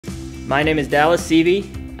My name is Dallas Seavey.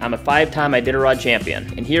 I'm a 5-time Iditarod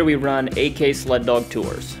champion, and here we run AK sled dog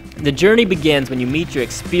tours. The journey begins when you meet your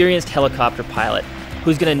experienced helicopter pilot,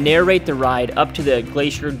 who's going to narrate the ride up to the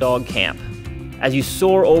Glacier Dog Camp. As you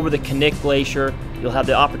soar over the Kennel Glacier, you'll have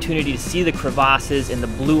the opportunity to see the crevasses and the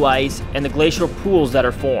blue ice and the glacial pools that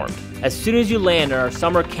are formed. As soon as you land at our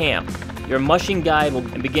summer camp, your mushing guide will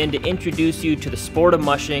begin to introduce you to the sport of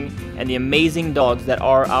mushing and the amazing dogs that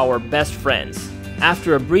are our best friends.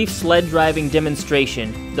 After a brief sled driving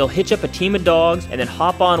demonstration, they'll hitch up a team of dogs and then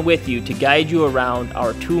hop on with you to guide you around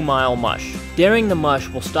our 2-mile mush. During the mush,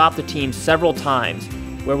 we'll stop the team several times,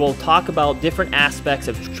 where we'll talk about different aspects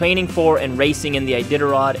of training for and racing in the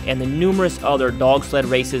Iditarod and the numerous other dog sled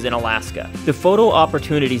races in Alaska. The photo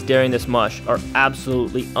opportunities during this mush are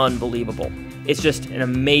absolutely unbelievable. It's just an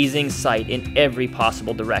amazing sight in every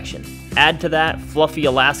possible direction. Add to that fluffy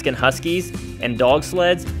Alaskan Huskies and dog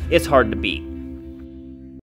sleds, it's hard to beat.